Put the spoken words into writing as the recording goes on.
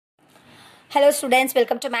Hello students,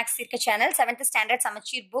 welcome to Max Circa channel. 7th standard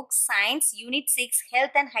Samachir book Science Unit 6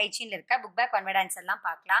 Health and Hygiene irka book back convert answer எல்லாம்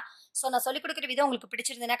பார்க்கலாம். So நான் சொல்லி கொடுக்கிற video உங்களுக்கு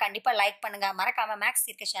பிடிச்சிருந்தா கண்டிப்பா லைக் பண்ணுங்க. மறக்காம Max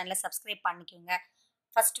Circa channel subscribe பண்ணிக்கோங்க.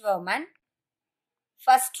 First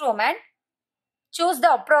Roman choose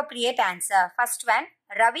the appropriate answer. First one,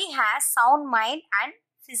 Ravi has sound mind and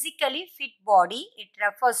physically fit body. It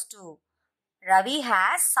refers to Ravi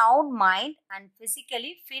has sound mind and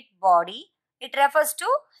physically fit body. It refers to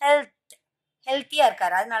healthier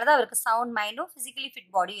இருக்காரு. அதனால தான் அவருக்கு sound மைண்டும் physically fit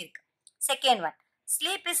body இருக்கு. Second one,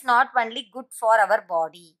 sleep is not only good for our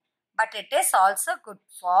body but it is also good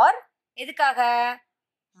for எதுக்காக?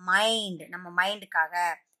 Mind, நம்ம மைண்டுக்காக.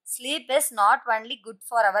 Sleep is not only good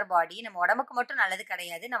for our body, நம்ம உடம்புக்கு மட்டும் நல்லது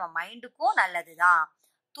கிடையாது, நம்ம மைண்டுக்கும் நல்லது தான்.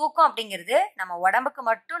 தூக்கம் அப்படிங்கிறது நம்ம உடம்புக்கு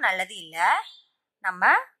மட்டும் நல்லது இல்லை, நம்ம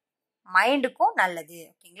மைண்டுக்கும் நல்லது.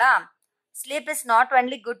 ஓகேங்களா? Sleep is not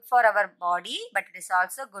only good for our body but it is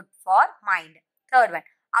also good for mind. Third one,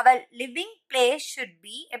 our living place should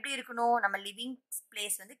be எப்படி இருக்கணும்? நம்ம living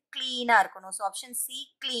place வந்து clean-ஆ இருக்கணும். So option C,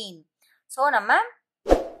 clean. So நம்ம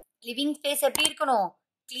living place எப்படி இருக்கணும்?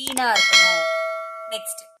 Clean-ஆ இருக்கணும்.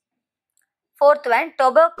 Next, fourth one,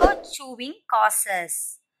 tobacco chewing causes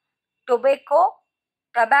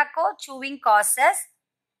chewing causes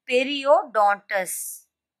periodontitis.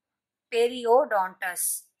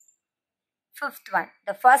 Fifth one,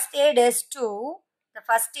 the first aid is to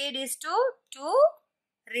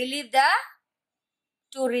relieve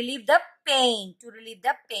the pain.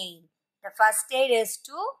 The first aid is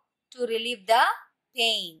to relieve the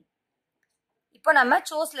pain. இப்போ நம்ம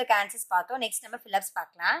choose-ல answers பார்த்தோம். Next நம்ம fill-ups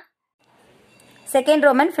பார்க்கலாம். Second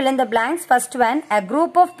Roman, fill in the blanks. First one, a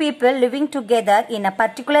group of people living together in a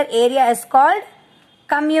particular area is called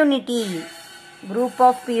community. Group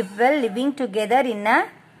of people living together in a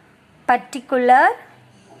particular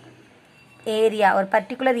area, ஒரு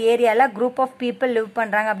particular ஏரியால group of people live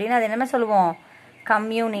பண்றாங்க அப்படின்னா அது என்ன சொல்லுவோம்?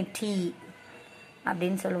 community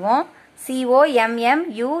அப்படின்னு சொல்லுவோம்.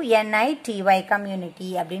 COMMUNITY community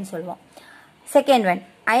அப்படின்னு சொல்லுவோம். Second one,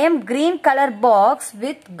 I am green color box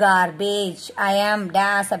with garbage. I am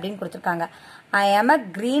dash அப்படின்னு கொடுத்திருக்காங்க. I am a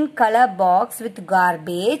green color box with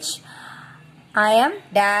garbage. I am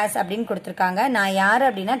dash அப்படின்னு கொடுத்திருக்காங்க. நான் யார்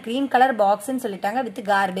அப்படின்னா green color boxன்னு சொல்லிட்டாங்க with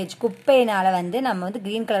garbage. குப்பையினால வந்து நம்ம வந்து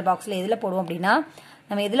green color boxல எதுல போடுவோம் அப்படின்னா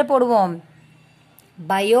நம்ம எதுல போடுவோம்?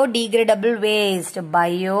 biodegradable waste.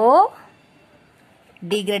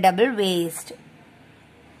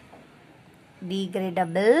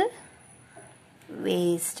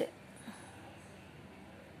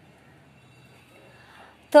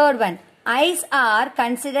 Third one, eyes are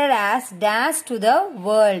considered as dash to the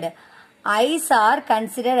world. Eyes are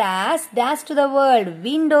considered as dash to the world.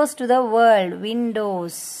 Windows to the world.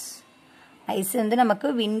 Ice வந்து நமக்கு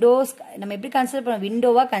விண்டோஸ், நம்ம எப்படி கன்சிடர் பண்ணுவோம்?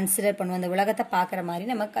 விண்டோவா கன்சிடர் பண்ணுவோம். அந்த உலகத்தை பார்க்குற மாதிரி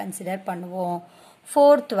நம்ம கன்சிடர் பண்ணுவோம்.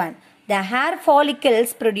 Fourth one, the hair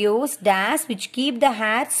follicles produce dash which keep the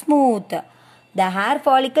hair smooth. The hair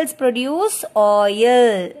follicles produce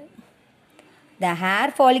oil. The hair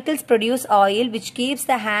follicles produce oil which keeps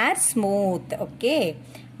the hair smooth. Okay.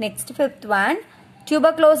 Next, fifth one,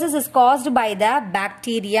 tuberculosis is caused by the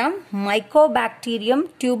bacterium Mycobacterium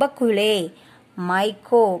tuberculosis.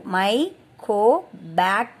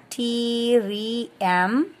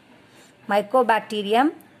 Mycobacterium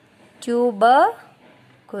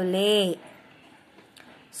tuberculosis.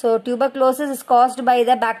 So tuberculosis is caused by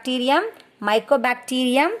the bacterium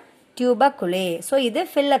Mycobacterium tuberculosis. So இது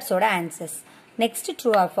fill-ups ஓட answers. Next,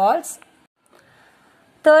 true or false.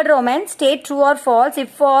 Third Roman, state true or false. If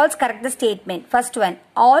false, correct the statement. First one,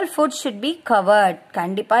 all food should be covered.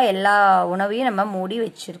 கண்டிப்பா எல்லா உணவையும் நம்ம மூடி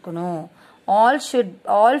வச்சிருக்கணும்.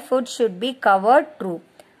 All food should be covered. True.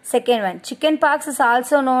 Second one, chicken pox is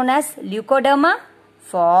also known as leukoderma.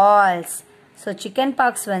 False. So chicken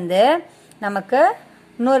pox வந்து நமக்கு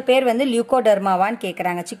இன்னொரு பேர் வந்து லியூகோடர்மாவான்னு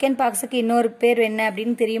கேட்குறாங்க. சிக்கன் பாக்ஸுக்கு இன்னொரு பேர் என்ன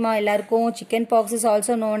அப்படின்னு தெரியுமா எல்லாருக்கும்? Chicken box is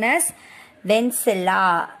also known as வென்செல்லா.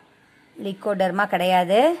 Leucoderma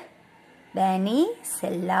கிடையாது,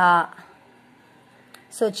 பெனிசெல்லா.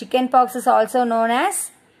 So chicken box is also known as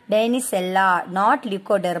பெனிசெல்லா, not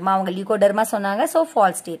leucoderma. அவங்க லியூகோடர்மா சொன்னாங்க. So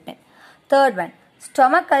false statement. Third one,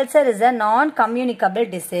 stomach ulcer is a நான் communicable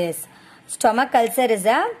disease. Stomach ulcer is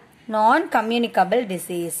a நான் communicable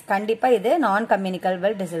disease. கண்டிப்பா இது நான்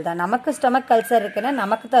communicable disease தான். நமக்கு ஸ்டொமக் அல்சர் இருக்குன்னா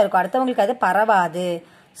நமக்கு தான் இருக்கும், அடுத்தவங்களுக்கு அது பரவாது.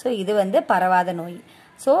 ஸோ இது வந்து பரவாத நோய்.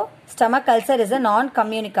 So stomach ulcer is a நான்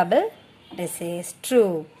communicable disease. True.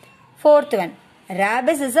 Fourth one,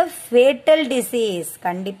 rabies is a fatal disease.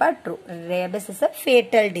 கண்டிப்பா true. rabies is a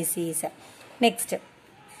fatal disease. Next,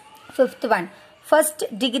 fifth one, first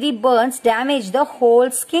degree burns damage the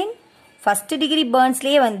whole skin. first degree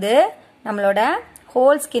burnsலயே வந்து நம்மளோட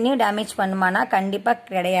whole ஸ்கின்னையும் damage பண்ணுமானா கண்டிப்பாக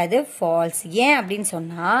கிடையாது, falls. ஏன் அப்படின்னு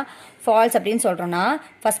சொன்னால் falls அப்படின்னு சொல்கிறோன்னா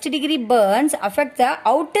first degree Burns affect the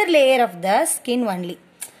outer layer of the skin only.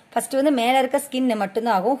 First வந்து மேலே இருக்க ஸ்கின்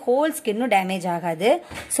மட்டும்தான் ஆகும், ஹோல் ஸ்கின்னும் டேமேஜ் ஆகாது.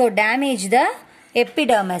 So damage the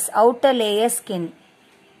epidermis, outer layer skin,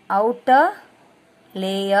 outer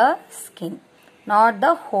layer skin, not the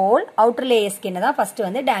whole outer layer skin தான் first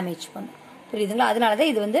வந்து damage பண்ணும். புரியுதுங்களா? அதனால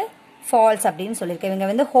தான் இது வந்து false அப்படின்னு சொல்லியிருக்கேன். இவங்க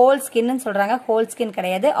வந்து whole skin ன்னு சொல்றாங்க, whole skin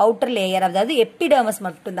கிடையாது, outer layer, அதாவது epidermis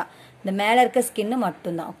மட்டும்தான், இந்த மேல இருக்க ஸ்கின்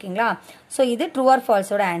மட்டும்தான். ஓகேங்களா? ஸோ இது ட்ரூ ஆர்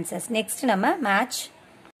ஃபால்ஸோட ஆன்சர்ஸ். நெக்ஸ்ட் நம்ம match.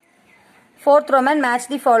 Fourth Roman, match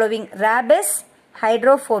the following. Rabies,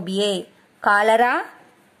 ஹைட்ரோஃபோபியே. Cholera,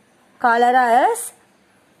 cholera is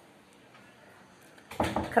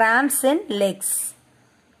cramps in legs,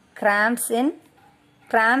 cramps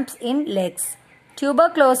in legs.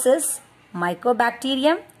 Tuberculosis,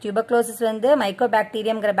 mycobacterium, tuberculosis வந்து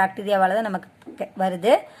mycobacteriumங்கிற பாக்டீரியாவால தான் நமக்கு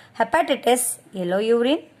வருது. Hepatitis, yellow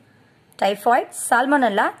urine, typhoid,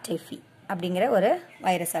 salmonella typhi அப்படிங்கிற ஒரு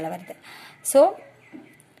வைரஸால வருது. So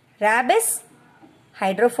rabies,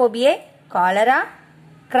 hydrophobia, cholera,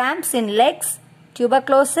 cramps in legs,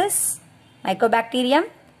 tuberculosis, mycobacterium,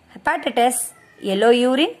 hepatitis, yellow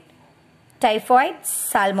urine, typhoid,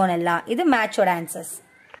 salmonella. இது மேட்சோட answers.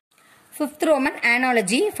 Fifth Roman,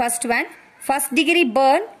 analogy. First one, first degree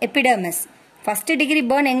burn epidermis. First degree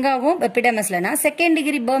burn எங்க ஆகும்? எபிடர்மிஸ்லனா. Second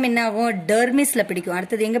degree burn என்ன ஆகும்? டெர்மிஸ்ல பிடிக்கும்.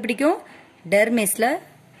 அடுத்தது எங்க பிடிக்கும்? டெர்மிஸ்ல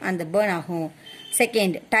அந்த பர்ன் ஆகும்.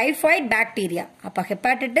 Second, typhoid bacteria. அப்ப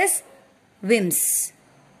ஹெப்பாட்டிட்டிஸ், விம்ஸ்.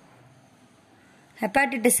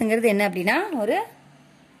 ஹெப்பாட்டிட்டிஸ்ங்கிறது என்ன அப்படின்னா ஒரு,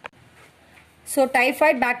 ஸோ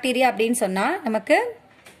டைஃபாய்ட் பாக்டீரியா அப்படின்னு சொன்னால் நமக்கு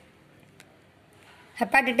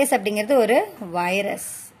ஹெப்பாட்டிட்டிஸ் அப்படிங்கிறது ஒரு virus.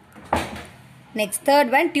 Next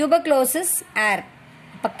third one, tuberculosis, ஏர்.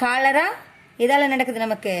 இப்போ காலரா இதால் நடக்குது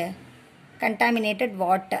நமக்கு? கண்டாமினேட்டட்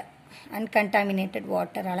வாட்டர், அன்கண்டாமினேட்டட்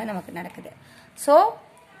வாட்டரால் நமக்கு நடக்குது. ஸோ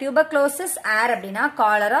டியூபர்குலோசிஸ் ஏர் அப்படின்னா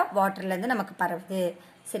காலரா வாட்டர்லேருந்து நமக்கு பரவுது.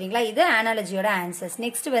 சரிங்களா? இது அனாலஜியோட ஆன்சர்ஸ்.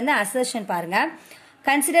 நெக்ஸ்ட் வந்து அசர்ஷன் பாருங்க.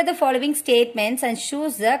 Consider the following statements and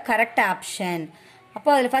choose the correct option. அப்போ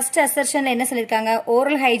அதில் ஃபர்ஸ்ட் அசர்ஷன்ல என்ன சொல்லியிருக்காங்க?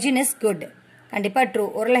 oral hygiene is good. கண்டிப்பா ட்ரூ.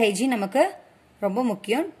 oral hygiene நமக்கு ரொம்ப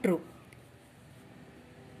முக்கியம், true.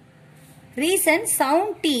 Reason, sound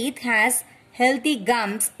teeth has healthy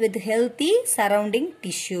gums with healthy surrounding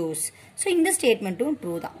tissues. So இந்த ஸ்டேட்மெண்ட்டும்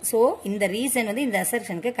ட்ரூ தான். ஸோ இந்த ரீசன் வந்து இந்த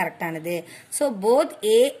அசர்ஷனுக்கு கரெக்டானது. So both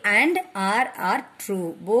A and R are true.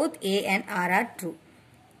 both A and R are true.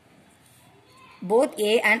 Both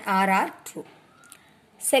A and R are true.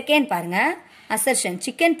 Second பாருங்க, assertion.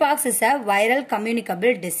 Chickenpox is a viral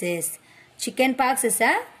communicable disease. Chickenpox is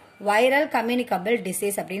a viral communicable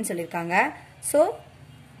disease அப்படின்னு சொல்லியிருக்காங்க. So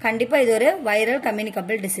கண்டிப்பாக இது ஒரு viral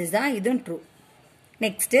communicable disease தான், இதுவும் true.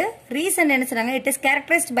 Next, reason என்ன சொன்னாங்க? It is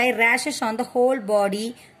characterized by rashes on the whole body,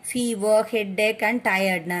 fever, headache and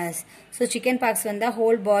tiredness. So chickenpox வந்து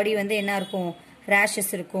whole body வந்து என்ன இருக்கும்? ரேஷஸ்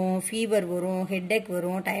இருக்கும், ஃபீவர் வரும், ஹெட்டேக்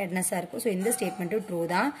வரும், டயர்ட்னஸாக இருக்கும். ஸோ இந்த ஸ்டேட்மெண்ட்டும் ட்ரூ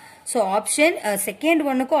தான். So option second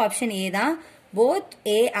ஒன்னுக்கும் option A தான். Both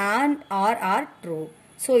A and R are true.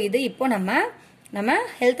 So இது இப்போ நம்ம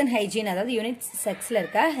ஹெல்த் அண்ட் ஹைஜீன், அதாவது யூனிட் 6ல்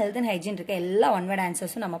இருக்க ஹெல்த் அண்ட் ஹைஜீன் இருக்க எல்லா ஒன் வேர்ட்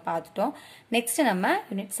ஆன்சர்ஸும் நம்ம பார்த்துட்டோம். நெக்ஸ்ட் நம்ம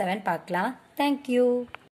யூனிட் 7 பார்க்கலாம். தேங்க்யூ.